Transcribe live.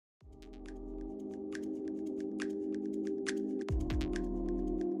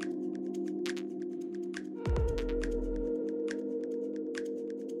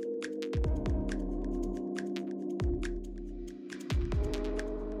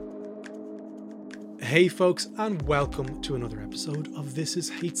Hey folks, and welcome to another episode of This is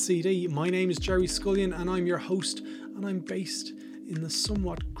HCD. My name is Jerry Scullion and I'm your host, and I'm based in the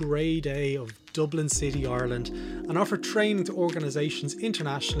somewhat grey day of Dublin City, Ireland, and offer training to organisations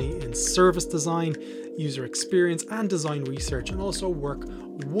internationally in service design, user experience and design research, and also work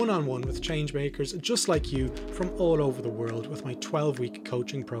one-on-one with changemakers just like you from all over the world with my 12-week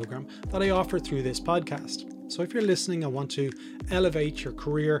coaching programme that I offer through this podcast. So if you're listening and want to elevate your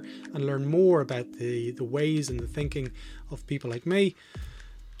career and learn more about the ways and the thinking of people like me,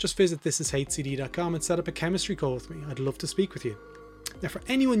 just visit thisishcd.com and set up a chemistry call with me. I'd love to speak with you. Now, for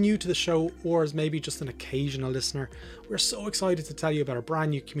anyone new to the show, or as maybe just an occasional listener, we're so excited to tell you about a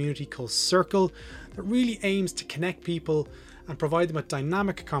brand new community called Circle that really aims to connect people and provide them with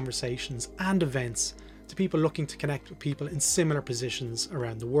dynamic conversations and events to people looking to connect with people in similar positions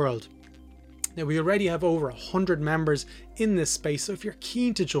around the world. Now, we already have over 100 members in this space, so if you're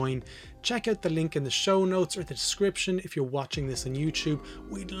keen to join, check out the link in the show notes or the description if you're watching this on YouTube.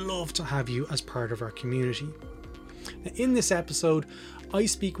 We'd love to have you as part of our community. Now, in this episode, I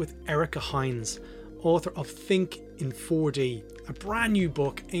speak with Erica Heinz, author of Think in 4D, a brand new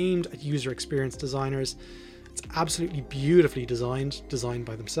book aimed at user experience designers. It's absolutely beautifully designed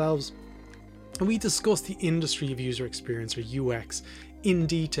by themselves. And we discuss the industry of user experience, or UX, in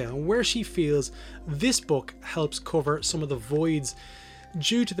detail, where she feels this book helps cover some of the voids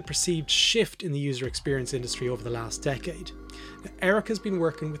due to the perceived shift in the user experience industry over the last decade. Now, Erica's been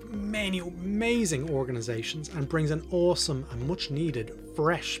working with many amazing organisations and brings an awesome and much needed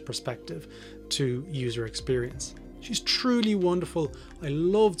fresh perspective to user experience. She's truly wonderful. I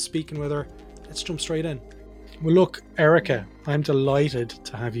loved speaking with her. Let's jump straight in. Well, look, Erica, I'm delighted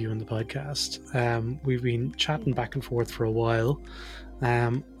to have you on the podcast. We've been chatting back and forth for a while.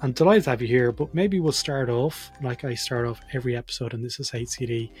 I'm delighted to have you here, but maybe we'll start off like I start off every episode on This is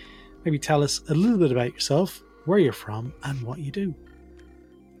HCD. Maybe tell us a little bit about yourself, where you're from, and what you do.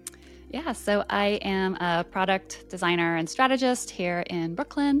 Yeah, so I am a product designer and strategist here in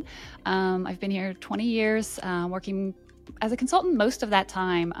Brooklyn. I've been here 20 years, working as a consultant most of that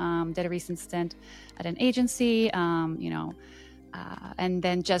time. Did a recent stint at an agency, and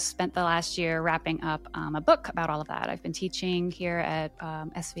then just spent the last year wrapping up a book about all of that. I've been teaching here at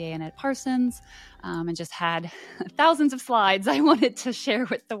SVA and at Parsons, and just had thousands of slides I wanted to share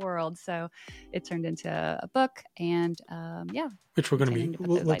with the world. So it turned into a book, and which we're going to be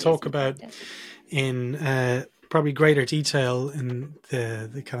we'll talk about in probably greater detail in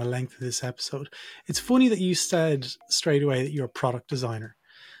the kind of length of this episode. It's funny that you said straight away that you're a product designer.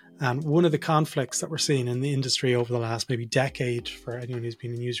 And one of the conflicts that we're seeing in the industry over the last maybe decade, for anyone who's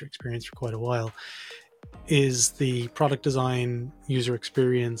been in user experience for quite a while, is the product design, user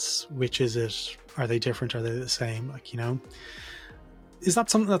experience. Which is it? Are they different? Are they the same? Is that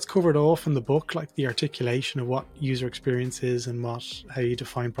something that's covered off in the book, like the articulation of what user experience is and how you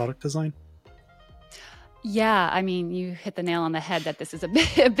define product design? Yeah, I mean, you hit the nail on the head that this is a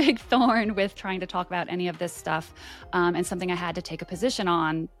big thorn with trying to talk about any of this stuff, and something I had to take a position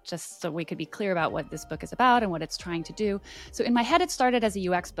on just so we could be clear about what this book is about and what it's trying to do. So in my head, it started as a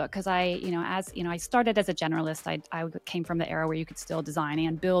UX book because I started as a generalist. I came from the era where you could still design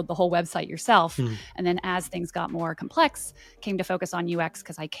and build the whole website yourself. And then as things got more complex, came to focus on UX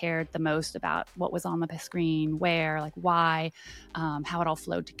because I cared the most about what was on the screen, where, like why, how it all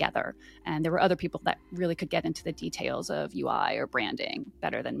flowed together. And there were other people that really could get into the details of UI or branding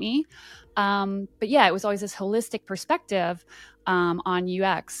better than me. But yeah, it was always this holistic perspective on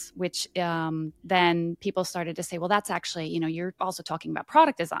UX, which then people started to say, well, that's actually, you're also talking about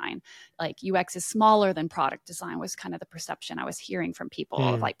product design. Like UX is smaller than product design was kind of the perception I was hearing from people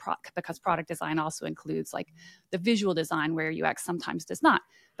of because product design also includes like the visual design where UX sometimes does not.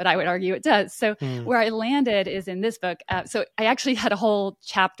 But I would argue it does. So where I landed is in this book. So I actually had a whole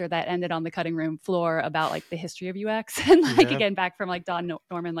chapter that ended on the cutting room floor about like the history of UX and again, back from like Don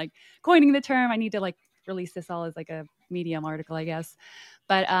Norman, like coining the term. I need to like release this all as like a Medium article, I guess.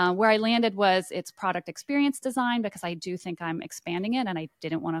 But where I landed was it's product experience design, because I do think I'm expanding it and I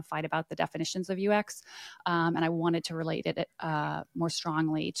didn't want to fight about the definitions of UX. And I wanted to relate it more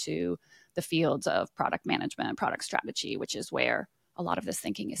strongly to the fields of product management and product strategy, which is where a lot of this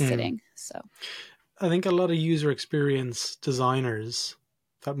thinking is sitting. So I think a lot of user experience designers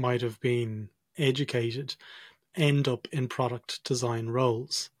that might have been educated end up in product design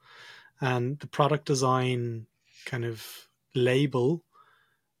roles. And the product design kind of label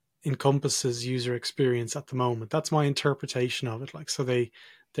encompasses user experience at the moment. That's my interpretation of it. So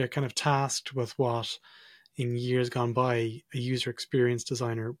they're kind of tasked with what in years gone by a user experience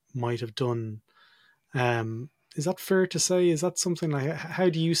designer might have done. Is that fair to say? Is that something like, how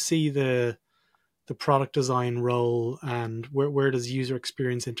do you see the the product design role, and where does user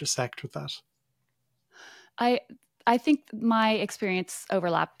experience intersect with that? I I think my experience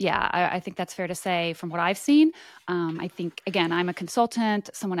overlap. Yeah, I think that's fair to say from what I've seen. I think, again, I'm a consultant,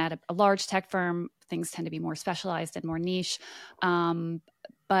 someone at a large tech firm. Things tend to be more specialized and more niche.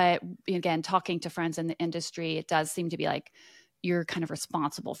 But again, talking to friends in the industry, it does seem to be like you're kind of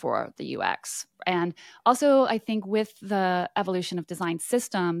responsible for the UX. And also, I think with the evolution of design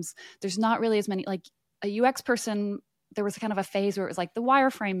systems, there's not really as many, like a UX person. There was kind of a phase where it was like the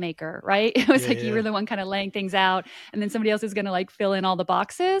wireframe maker, right? It was Yeah, like you yeah. were the one kind of laying things out, and then somebody else is going to like fill in all the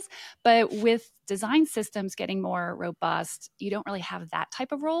boxes. But with design systems getting more robust, you don't really have that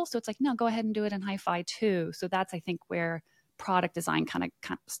type of role. So it's like, no, go ahead and do it in hi-fi too. So that's, I think, where product design kind of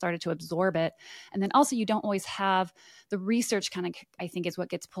started to absorb it. And then also you don't always have the research kind of, I think, is what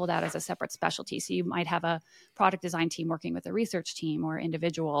gets pulled out as a separate specialty. So you might have a product design team working with a research team or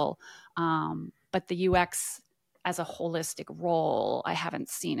individual, but the UX as a holistic role, I haven't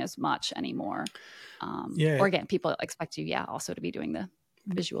seen as much anymore. Yeah. Or again, people expect you, also to be doing the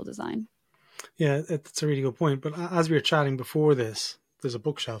visual design. Yeah, that's a really good point. But as we were chatting before this, there's a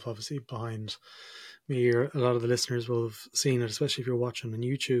bookshelf obviously behind me. A lot of the listeners will have seen it, especially if you're watching on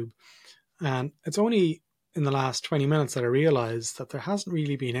YouTube. And it's only in the last 20 minutes that I realized that there hasn't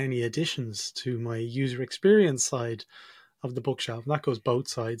really been any additions to my user experience side of the bookshelf. And that goes both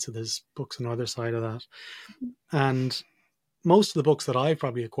sides. So there's books on the other side of that. And most of the books that I've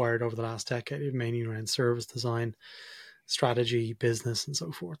probably acquired over the last decade, mainly around service design, strategy, business, and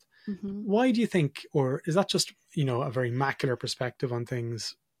so forth. Mm-hmm. Why do you think, or is that just, a very macular perspective on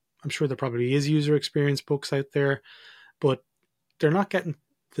things? I'm sure there probably is user experience books out there, but they're not getting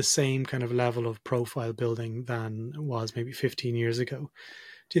the same kind of level of profile building than was maybe 15 years ago.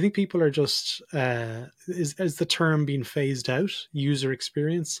 Do you think people are just, is the term being phased out, user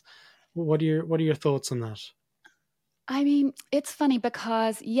experience? What are your thoughts on that? I mean, it's funny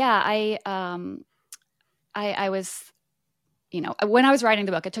because I was, when I was writing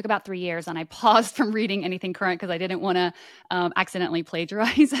the book, it took about 3 years, and I paused from reading anything current because I didn't want to accidentally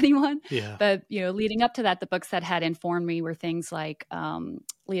plagiarize anyone. Yeah. But leading up to that, the books that had informed me were things like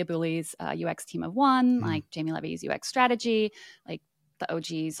Leah Booley's UX Team of One, like Jamie Levy's UX Strategy, like the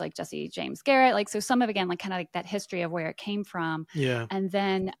OGs like Jesse James Garrett, like, so some of, again, like kind of like that history of where it came from. Yeah. And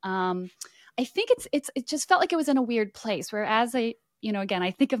then I think it just felt like it was in a weird place. Whereas again,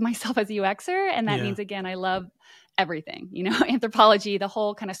 I think of myself as a UXer, and that means, again, I love everything, anthropology, the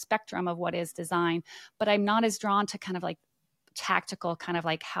whole kind of spectrum of what is design. But I'm not as drawn to kind of like tactical kind of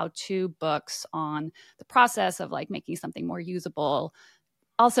like how-to books on the process of like making something more usable.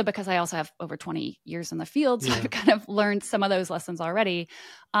 Also because I also have over 20 years in the field, so I've kind of learned some of those lessons already.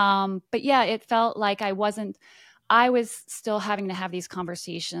 But yeah, it felt like I was still having to have these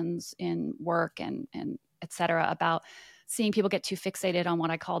conversations in work and et cetera about seeing people get too fixated on what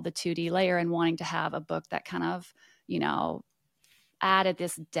I called the 2D layer and wanting to have a book that kind of, added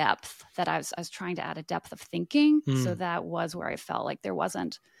this depth, that I was trying to add a depth of thinking. So that was where I felt like there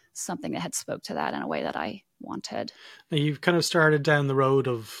wasn't something that had spoke to that in a way that I wanted. Now you've kind of started down the road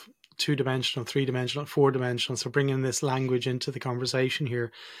of 2-dimensional, 3-dimensional, 4-dimensional. So bringing this language into the conversation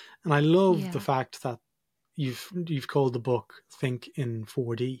here. And I love the fact that you've called the book Think in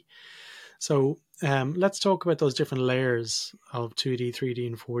 4D. So let's talk about those different layers of 2D, 3D,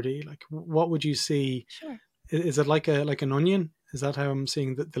 and 4D. Like, what would you see? Sure. Is it like an onion? Is that how I'm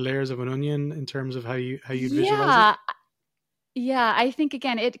seeing the layers of an onion in terms of how you visualize it? Yeah, I think,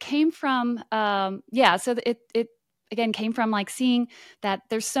 again, it came from so it again came from like seeing that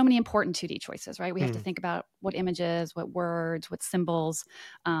there's so many important 2D choices, right? We have to think about what images, what words, what symbols,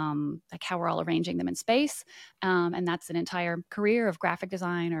 like how we're all arranging them in space. And that's an entire career of graphic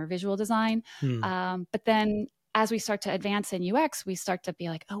design or visual design. But then as we start to advance in UX, we start to be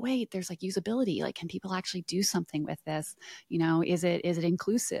like, oh wait, there's like usability. Like, can people actually do something with this? Is it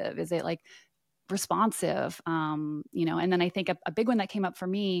inclusive? Is it like responsive? And then I think a big one that came up for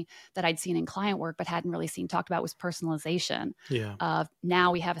me that I'd seen in client work but hadn't really seen talked about was personalization.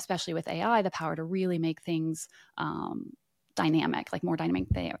 Now we have, especially with AI, the power to really make things dynamic, like more dynamic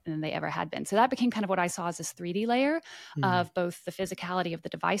than they ever had been. So that became kind of what I saw as this 3D layer of both the physicality of the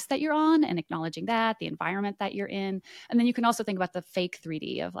device that you're on and acknowledging that, the environment that you're in. And then you can also think about the fake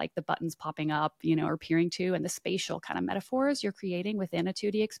 3D of like the buttons popping up, or peering to, and the spatial kind of metaphors you're creating within a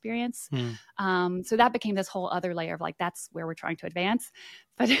 2D experience. So that became this whole other layer of like, that's where we're trying to advance.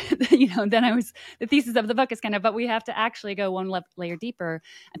 But, then the thesis of the book is kind of, but we have to actually go one layer deeper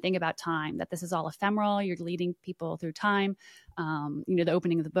and think about time, that this is all ephemeral. You're leading people through time. The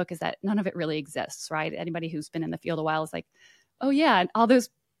opening of the book is that none of it really exists, right? Anybody who's been in the field a while is like, oh yeah, all those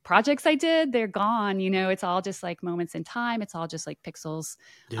projects I did, they're gone. It's all just like moments in time. It's all just like pixels,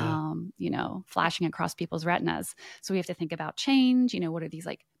 Yeah. flashing across people's retinas. So we have to think about change. What are these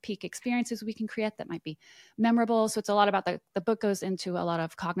like peak experiences we can create that might be memorable? So it's a lot about the book goes into a lot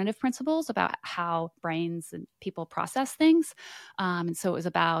of cognitive principles about how brains and people process things. And so it was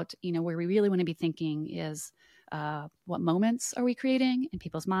about, where we really want to be thinking is, what moments are we creating in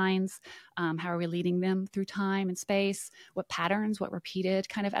people's minds? How are we leading them through time and space? What patterns, what repeated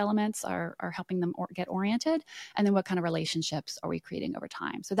kind of elements are helping them get oriented? And then what kind of relationships are we creating over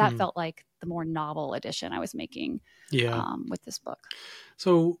time? So that felt like the more novel edition I was making with this book.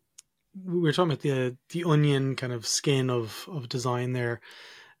 So we were talking about the onion kind of skin of design there.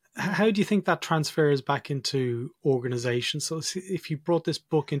 How do you think that transfers back into organizations? So if you brought this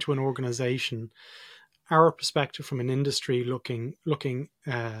book into an organization, our perspective from an industry looking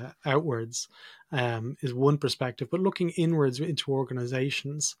outwards is one perspective, but looking inwards into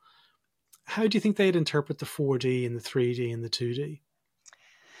organizations, how do you think they'd interpret the 4D and the 3D and the 2D?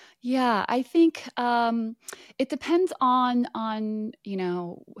 Yeah, I think it depends on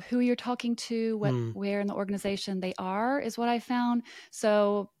who you're talking to, where in the organization they are is what I found.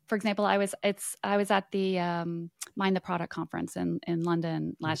 So, for example, I was at the Mind the Product conference in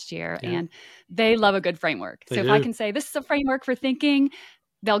London last year, and they love a good framework. So if I can say this is a framework for thinking,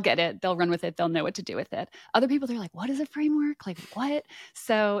 they'll get it, they'll run with it, they'll know what to do with it. Other people, they're like, what is a framework? Like what?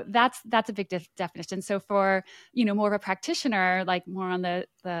 So that's a big definition. So for, more of a practitioner, like more on the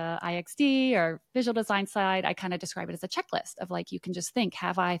IXD or visual design side, I kind of describe it as a checklist of like, you can just think,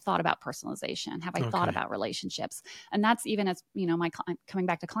 have I thought about personalization? Have I thought about relationships? And that's even as, my coming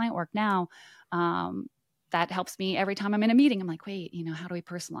back to client work now, that helps me every time I'm in a meeting. I'm like, wait, how do we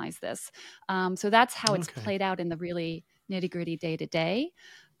personalize this? So that's how it's played out in the really nitty-gritty day to day.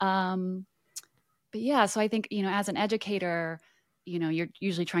 But yeah, so I think, as an educator, you're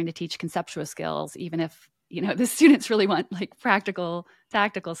usually trying to teach conceptual skills, even if, the students really want like practical,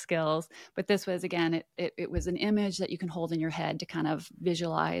 tactical skills. But this was, again, it was an image that you can hold in your head to kind of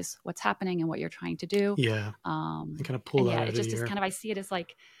visualize what's happening and what you're trying to do. Yeah. And kind of pull that out it just is kind of, I see it as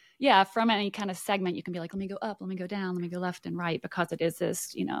like, yeah, from any kind of segment, you can be like, let me go up, let me go down, let me go left and right, because it is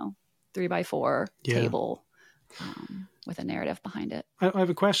this, 3x4 table. With a narrative behind it. I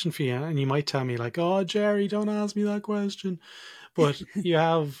have a question for you, and you might tell me like, oh, Jerry, don't ask me that question. But you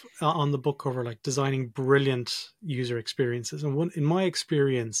have on the book cover, like designing brilliant user experiences. And in my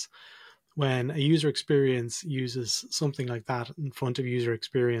experience, when a user experience uses something like that in front of user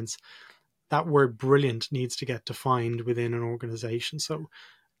experience, that word brilliant needs to get defined within an organization. So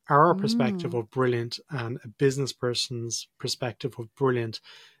our perspective of brilliant and a business person's perspective of brilliant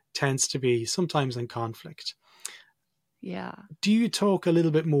tends to be sometimes in conflict. Yeah. Do you talk a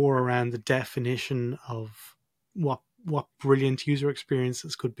little bit more around the definition of what brilliant user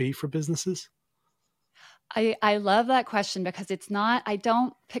experiences could be for businesses? I love that question because it's not, I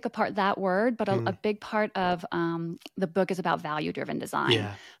don't pick apart that word, but a big part of the book is about value-driven design.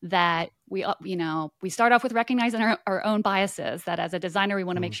 That we start off with recognizing our own biases, that as a designer, we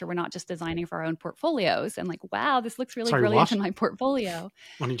want to make sure we're not just designing for our own portfolios and like, wow, this looks really brilliant in my portfolio.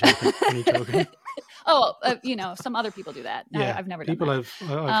 Only joking. Oh, some other people do that. Yeah, I've never done people that. I've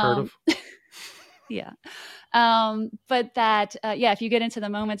heard of. Yeah. But that, if you get into the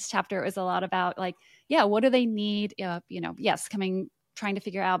moments chapter, it was a lot about like, what do they need? Trying to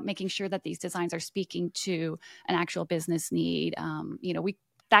figure out, making sure that these designs are speaking to an actual business need.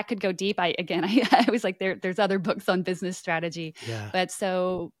 That could go deep. I was like, there's other books on business strategy, but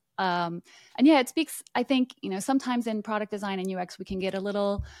so, it speaks, I think, sometimes in product design and UX, we can get a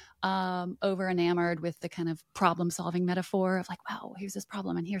little over enamored with the kind of problem solving metaphor of like, wow, here's this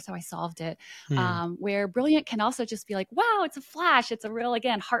problem and here's how I solved it. Where brilliant can also just be like, wow, it's a flash. It's a real,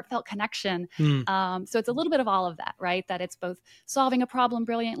 again, heartfelt connection. So it's a little bit of all of that, right? That it's both solving a problem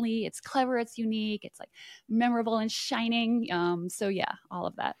brilliantly, it's clever, it's unique, it's like memorable and shining. All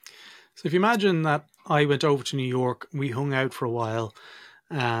of that. So if you imagine that I went over to New York, we hung out for a while,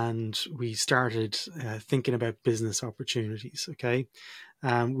 and we started thinking about business opportunities, okay?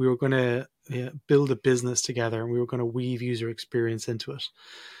 We were going to build a business together, and we were going to weave user experience into it.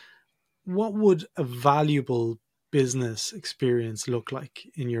 What would a valuable business experience look like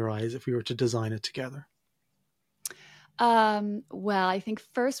in your eyes if we were to design it together? Well, I think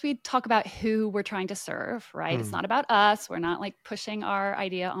first we'd talk about who we're trying to serve, right? It's not about us. We're not like pushing our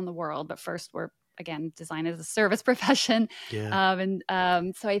idea on the world, but first we're, again, design as a service profession. So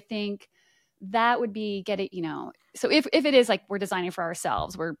I think that would be so if it is like we're designing for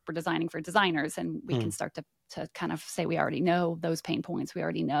ourselves, we're designing for designers, and we can start to kind of say we already know those pain points. We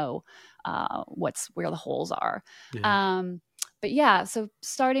already know where the holes are. But yeah, so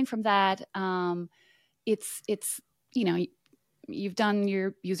starting from that, it's you know, you've done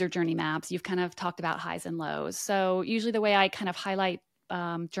your user journey maps. You've kind of talked about highs and lows. So usually the way I kind of highlight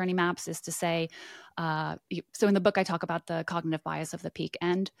journey maps is to say, so in the book, I talk about the cognitive bias of the peak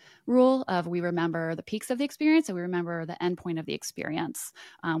end rule of we remember the peaks of the experience and we remember the end point of the experience.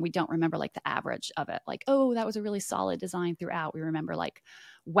 We don't remember like the average of it. Like, oh, that was a really solid design throughout. We remember like,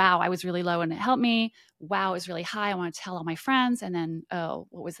 wow, I was really low and it helped me. Wow, it was really high. I want to tell all my friends. And then, oh,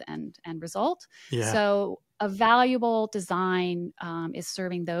 what was the end result? Yeah. So a valuable design is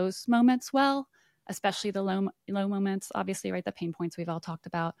serving those moments well, especially the low moments, obviously, right? The pain points we've all talked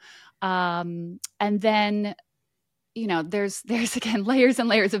about. And then, there's again, layers and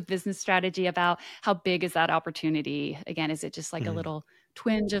layers of business strategy about how big is that opportunity? Again, is it just like a little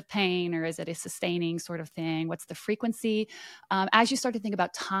twinge of pain, or is it a sustaining sort of thing? What's the frequency? As you start to think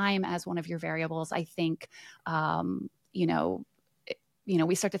about time as one of your variables, I think,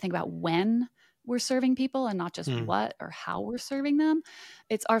 we start to think about when we're serving people and not just what or how we're serving them.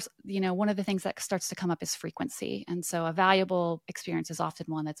 It's one of the things that starts to come up is frequency. And so a valuable experience is often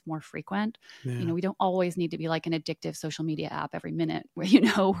one that's more frequent. Yeah. We don't always need to be like an addictive social media app every minute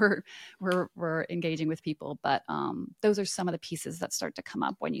where, we're engaging with people. But those are some of the pieces that start to come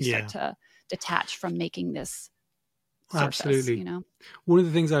up when you start to detach from making this surface. Absolutely. One of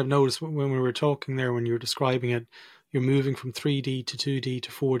the things I've noticed when we were talking there, when you were describing it, you're moving from 3D to 2D to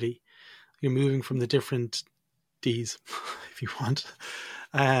 4D. You're moving from the different Ds, if you want.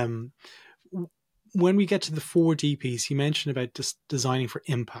 When we get to the 4D piece, you mentioned about just designing for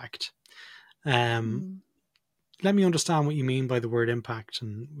impact. Let me understand what you mean by the word impact,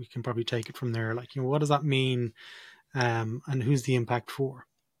 and we can probably take it from there. Like, what does that mean, and who's the impact for?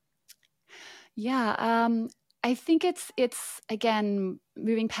 Yeah, I think it's again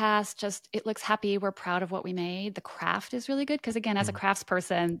moving past just it looks happy, we're proud of what we made. The craft is really good because again, as a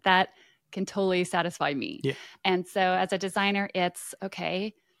craftsperson, that can totally satisfy me. Yeah. And so as a designer, it's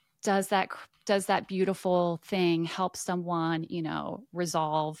okay. Does that beautiful thing help someone,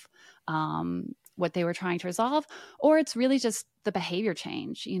 resolve what they were trying to resolve? Or it's really just the behavior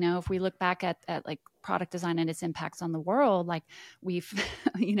change. If we look back at like product design and its impacts on the world, like we've,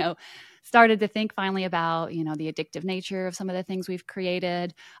 started to think finally about, the addictive nature of some of the things we've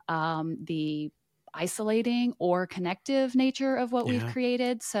created, the isolating or connective nature of what we've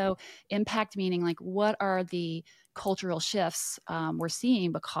created. So impact meaning like what are the cultural shifts we're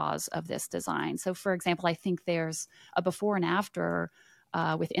seeing because of this design. So for example, I think there's a before and after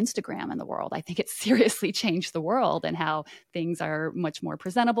with Instagram in the world. I think it's seriously changed the world and how things are much more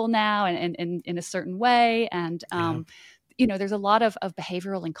presentable now and in a certain way. And, there's a lot of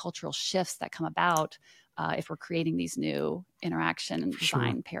behavioral and cultural shifts that come about if we're creating these new interaction and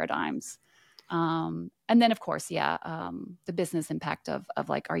design paradigms. And then, of course, the business impact of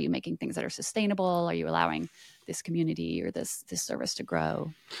like, are you making things that are sustainable? Are you allowing this community or this service to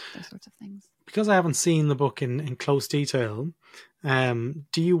grow? Those sorts of things. Because I haven't seen the book in close detail, do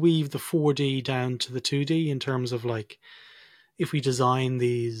you weave the 4D down to the 2D in terms of like, if we design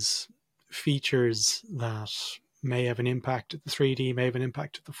these features that may have an impact at the 3D, may have an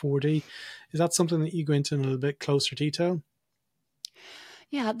impact at the 4D, is that something that you go into in a little bit closer detail?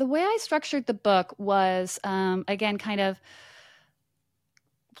 Yeah, the way I structured the book was, again, kind of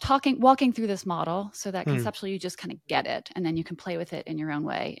walking through this model so that conceptually you just kind of get it and then you can play with it in your own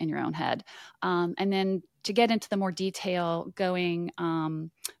way, in your own head. And then to get into the more detail, going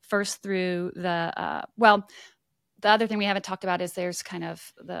first through the other thing we haven't talked about is there's kind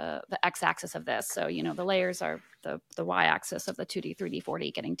of the x-axis of this. So, the layers are the y-axis of the 2D, 3D,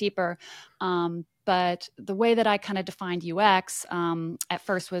 4D getting deeper. But the way that I kind of defined UX at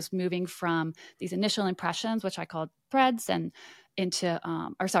first was moving from these initial impressions, which I called threads, and into,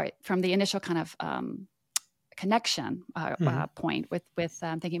 from the initial kind of connection point with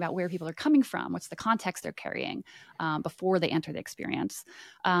thinking about where people are coming from, what's the context they're carrying before they enter the experience.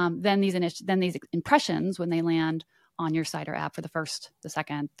 Then these impressions when they land on your site or app for the first, the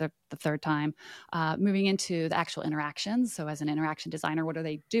second, the third time, moving into the actual interactions. So as an interaction designer, what are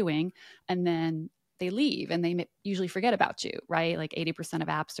they doing? And then they leave and they usually forget about you, right? Like 80% of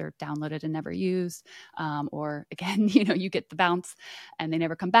apps are downloaded and never used. Or again, you get the bounce and they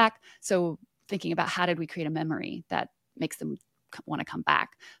never come back. So thinking about how did we create a memory that makes them want to come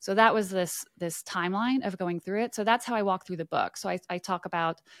back. So that was this timeline of going through it. So that's how I walk through the book. So I talk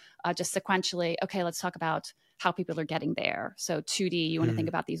about just sequentially, okay, let's talk about how people are getting there. So 2D, you want to think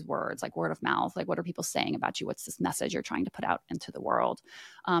about these words like word of mouth, like what are people saying about you? What's this message you're trying to put out into the world?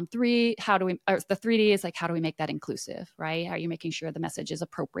 3, the 3D is like, how do we make that inclusive, right? How are you making sure the message is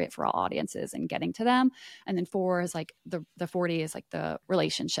appropriate for all audiences and getting to them? And then 4 is like the 4D is like the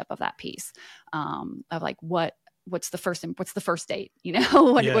relationship of that piece, of like what's the first date, you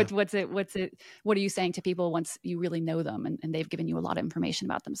know? What's it, what are you saying to people once you really know them and they've given you a lot of information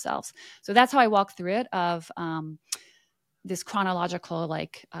about themselves? So that's how I walk through it, of this chronological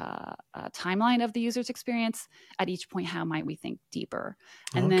timeline of the user's experience. At each point, how might we think deeper?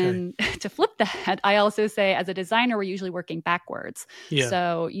 And then to flip that, I also say, as a designer, we're usually working backwards.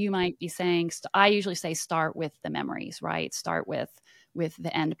 So you might be saying, I usually say start with the memories, right? Start with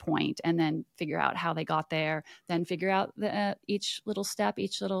the end point, and then figure out how they got there, then figure out each little step,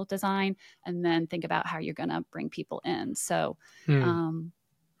 each little design, and then think about how you're going to bring people in. So,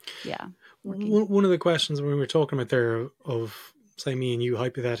 yeah. One of the questions when we were talking about there of, say, me and you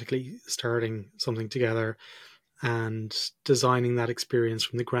hypothetically starting something together and designing that experience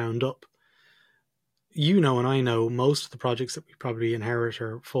from the ground up, you know, and I know most of the projects that we probably inherit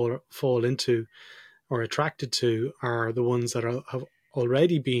or fall into or attracted to are the ones that have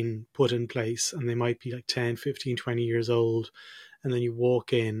already been put in place, and they might be like 10, 15, 20 years old. And then you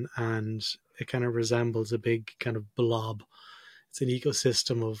walk in and it kind of resembles a big kind of blob. It's an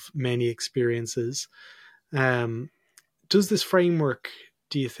ecosystem of many experiences. Does this framework,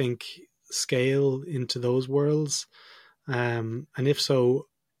 do you think, scale into those worlds? And if so,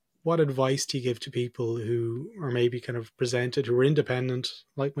 what advice do you give to people who are maybe kind of presented, who are independent,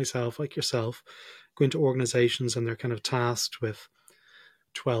 like myself, like yourself, go into organizations and they're kind of tasked with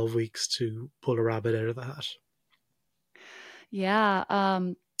 12 weeks to pull a rabbit out of the hat? Yeah.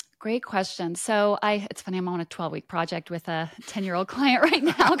 Great question. So it's funny, I'm on a 12-week project with a 10-year-old client right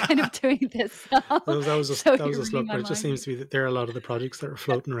now, kind of doing this. That was just look, but it just seems to be that there are a lot of the projects that are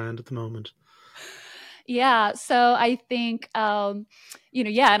floating around at the moment. Yeah. So I think, and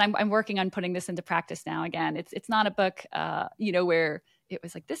I'm working on putting this into practice now. Again, it's not a book, where it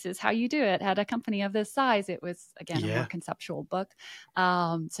was like, this is how you do it at a company of this size. It was, again, a more conceptual book,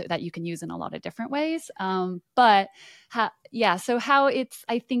 so that you can use in a lot of different ways. So how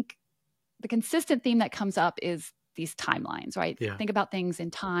I think the consistent theme that comes up is these timelines, right? Yeah. Think about things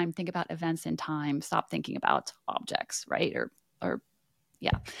in time, think about events in time, stop thinking about objects, right?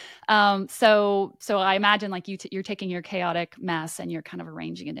 So I imagine like you're taking your chaotic mess and you're kind of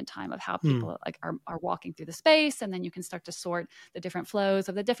arranging it in time of how people are walking through the space, and then you can start to sort the different flows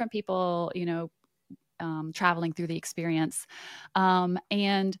of the different people, traveling through the experience. I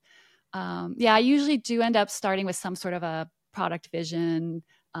usually do end up starting with some sort of a product vision,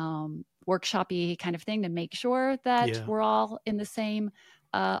 workshop-y kind of thing to make sure that we're all in the same,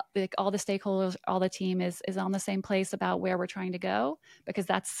 like all the stakeholders, all the team is on the same place about where we're trying to go, because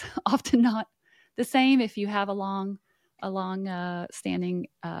that's often not the same if you have a long standing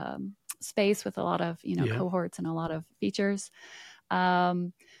space with a lot of cohorts and a lot of features.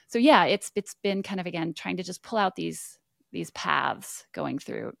 It's been kind of, again, trying to just pull out these paths going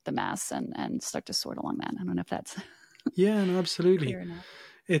through the mess and start to sort along that. I don't know if that's no, absolutely clear enough.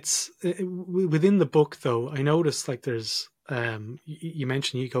 It's within the book, though. I noticed like there's you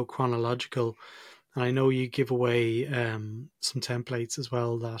mentioned you go chronological, and I know you give away some templates as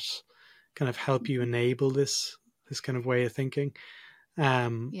well that kind of help you enable this kind of way of thinking.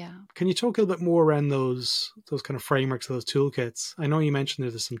 Can you talk a little bit more around those kind of frameworks, those toolkits? I know you mentioned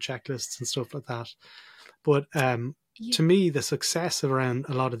there's some checklists and stuff like that, but to me, the success around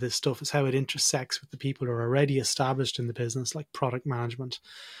a lot of this stuff is how it intersects with the people who are already established in the business, like product management.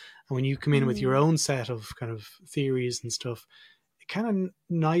 And when you come in with your own set of kind of theories and stuff, it kind of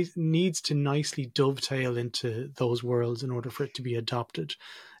needs to nicely dovetail into those worlds in order for it to be adopted.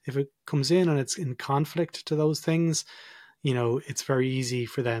 If it comes in and it's in conflict to those things, it's very easy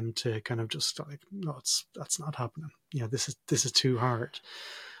for them to kind of just like, no, that's not happening. This is too hard.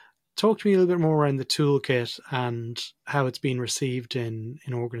 Talk to me a little bit more around the toolkit and how it's been received in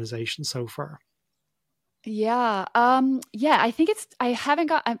organizations so far. I think I haven't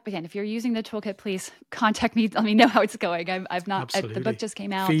got, again, if you're using the toolkit, please contact me. Let me know how it's going. I've not, the book just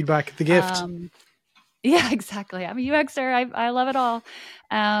came out. Feedback, the gift. Yeah, exactly. I'm a UXer. I love it all.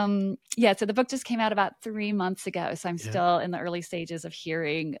 So the book just came out about 3 months ago. So I'm still in the early stages of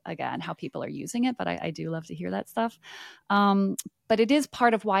hearing, again, how people are using it. But I do love to hear that stuff. but it is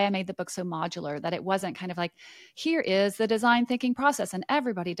part of why I made the book so modular, that it wasn't kind of like, here is the design thinking process and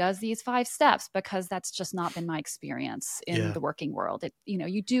everybody does these 5 steps, because that's just not been my experience in Yeah. the working world.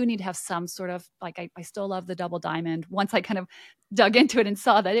 You do need to have some sort of, like, I still love the double diamond. Once I kind of dug into it and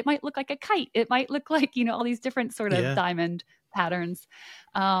saw that it might look like a kite, it might look like, all these different sort of diamond patterns.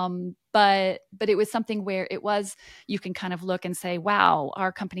 But it was something where you can kind of look and say, wow,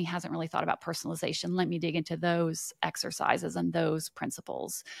 our company hasn't really thought about personalization. Let me dig into those exercises and those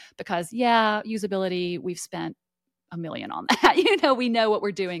principles, because usability, we've spent $1 million on that. We know what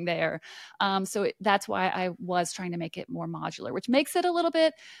we're doing there. That's why I was trying to make it more modular, which makes it a little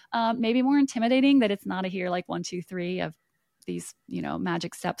bit maybe more intimidating, that it's not a here like 1, 2, 3 of these,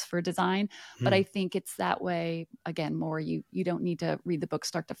 magic steps for design. But I think it's that way, again, more you don't need to read the book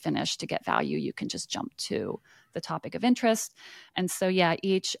start to finish to get value. You can just jump to the topic of interest. And so,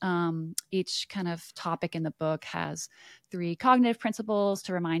 each kind of topic in the book has 3 cognitive principles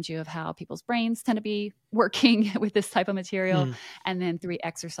to remind you of how people's brains tend to be working with this type of material. And then 3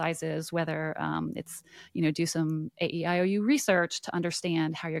 exercises, whether it's, do some AEIOU research to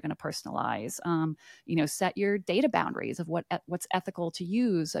understand how you're going to personalize, set your data boundaries of what's ethical to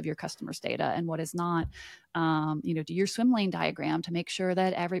use of your customers' data and what is not, do your swim lane diagram to make sure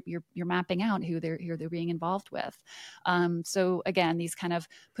that you're mapping out who they're being involved with. So again, these kind of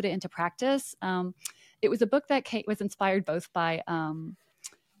put it into practice. It was a book that was inspired both by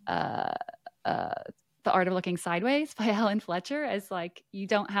The Art of Looking Sideways by Helen Fletcher, as like, you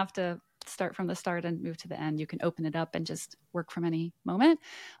don't have to start from the start and move to the end. You can open it up and just work from any moment.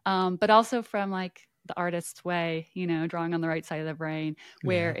 But also from like The Artist's Way, drawing on the right side of the brain,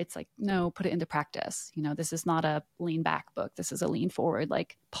 where it's like, no, put it into practice. This is not a lean back book. This is a lean forward,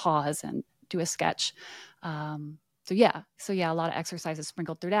 like pause and do a sketch. So a lot of exercises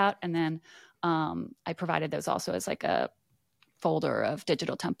sprinkled throughout. And then I provided those also as like a folder of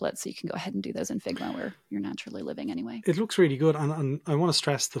digital templates, so you can go ahead and do those in Figma where you're naturally living anyway. It looks really good. And I want to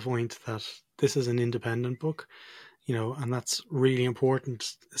stress the point that this is an independent book, and that's really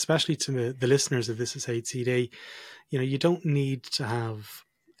important, especially to the listeners of This Is HCD. You don't need to have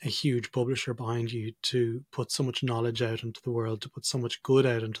a huge publisher behind you to put so much knowledge out into the world, to put so much good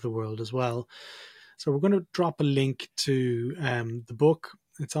out into the world as well. So we're going to drop a link to the book.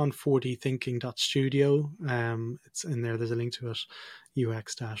 It's on 4dthinking.studio. It's in there. There's a link to it,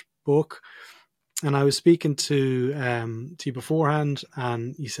 UX-book. And I was speaking to you beforehand,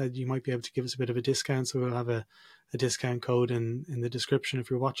 and you said you might be able to give us a bit of a discount. So we'll have a discount code in the description. If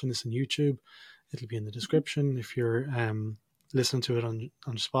you're watching this on YouTube, it'll be in the description. If you're listening to it on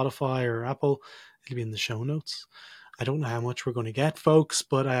Spotify or Apple, it'll be in the show notes. I don't know how much we're going to get, folks,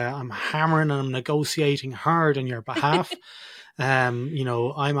 but I'm hammering and I'm negotiating hard on your behalf. I'm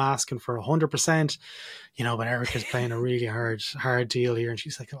asking for 100%, but Erica's playing a really hard deal here. And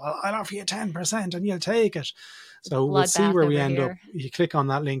she's like, well, I'll offer you 10% and you'll take it. So we'll see where we end up. You click on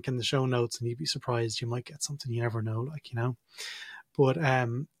that link in the show notes and you'd be surprised. You might get something you never know, But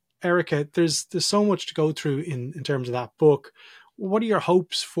Erica, there's so much to go through in terms of that book. What are your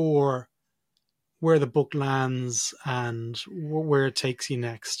hopes for where the book lands and where it takes you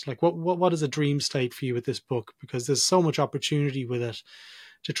next? Like what is a dream state for you with this book? Because there's so much opportunity with it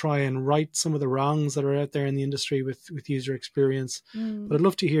to try and right some of the wrongs that are out there in the industry with user experience. But I'd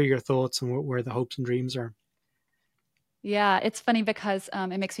love to hear your thoughts on where the hopes and dreams are. Yeah, it's funny because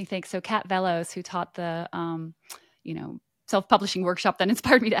it makes me think. So Kat Velos, who taught the, self-publishing workshop that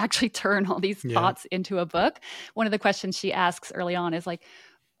inspired me to actually turn all these thoughts into a book. One of the questions she asks early on is like,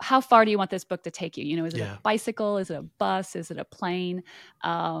 how far do you want this book to take you? Is it a bicycle? Is it a bus? Is it a plane?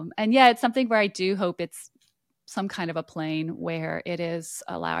 And it's something where I do hope it's some kind of a plane, where it is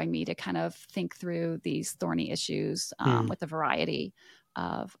allowing me to kind of think through these thorny issues with a variety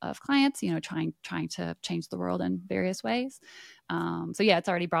of clients, trying to change the world in various ways. It's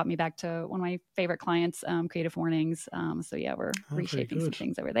already brought me back to one of my favorite clients, Creative Warnings. We're reshaping some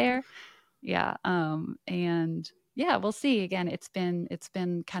things over there. We'll see. Again, it's been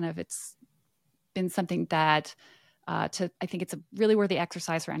something that I think it's a really worthy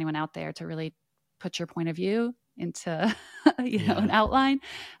exercise for anyone out there to really put your point of view into an outline.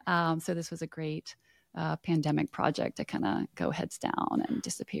 So this was a great pandemic project to kind of go heads down and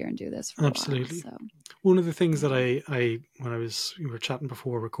disappear and do this for Absolutely. a while. So one of the things that we were chatting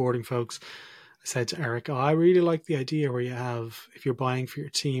before recording, folks, I said to Erica, I really like the idea where you have, if you're buying for your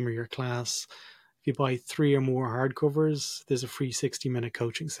team or your class, if you buy 3 or more hardcovers, there's a free 60-minute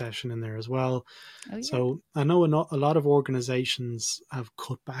coaching session in there as well. Oh, yeah. So I know a lot of organizations have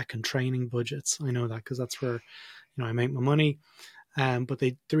cut back on training budgets. I know that because that's where I make my money. But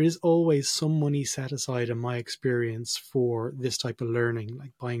there is always some money set aside, in my experience, for this type of learning,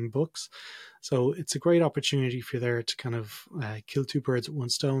 like buying books. So it's a great opportunity for you there to kind of kill two birds with one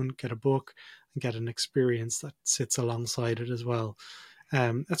stone, get a book and get an experience that sits alongside it as well.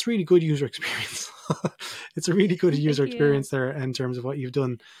 That's really good user experience. It's a really good user experience there in terms of what you've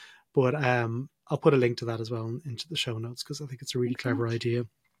done. But I'll put a link to that as well into the show notes, because I think it's a really clever idea.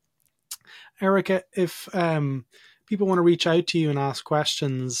 Erica, if people want to reach out to you and ask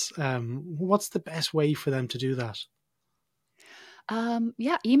questions, what's the best way for them to do that?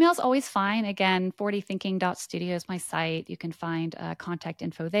 Email's always fine. Again, 40thinking.studio is my site. You can find contact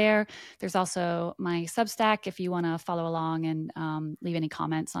info there. There's also my Substack if you want to follow along and leave any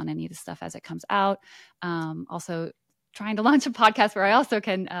comments on any of the stuff as it comes out. Also, trying to launch a podcast where I also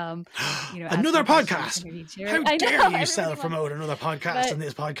can, another podcast. How dare you self-promote another podcast on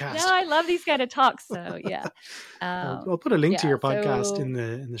this podcast? No, I love these kind of talks. So yeah, I'll put a link to your podcast in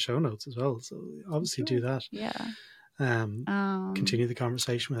the show notes as well. So obviously do that. Yeah. Continue the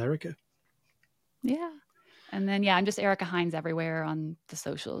conversation with Erica. Yeah. And then, I'm just Erica Heinz everywhere on the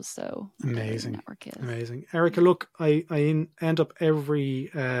socials. So amazing. Network is. Amazing. Erica, look, I end up I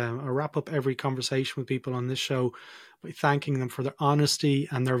wrap up every conversation with people on this show by thanking them for their honesty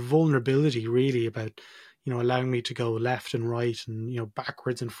and their vulnerability, really, about, allowing me to go left and right and,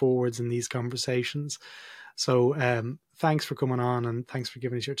 backwards and forwards in these conversations. So thanks for coming on, and thanks for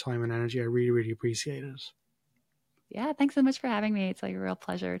giving us your time and energy. I really, really appreciate it. Yeah, thanks so much for having me. It's like a real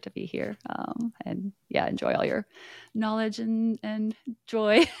pleasure to be here. Enjoy all your knowledge and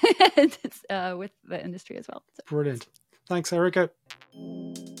joy with the industry as well. So. Brilliant. Thanks, Erica.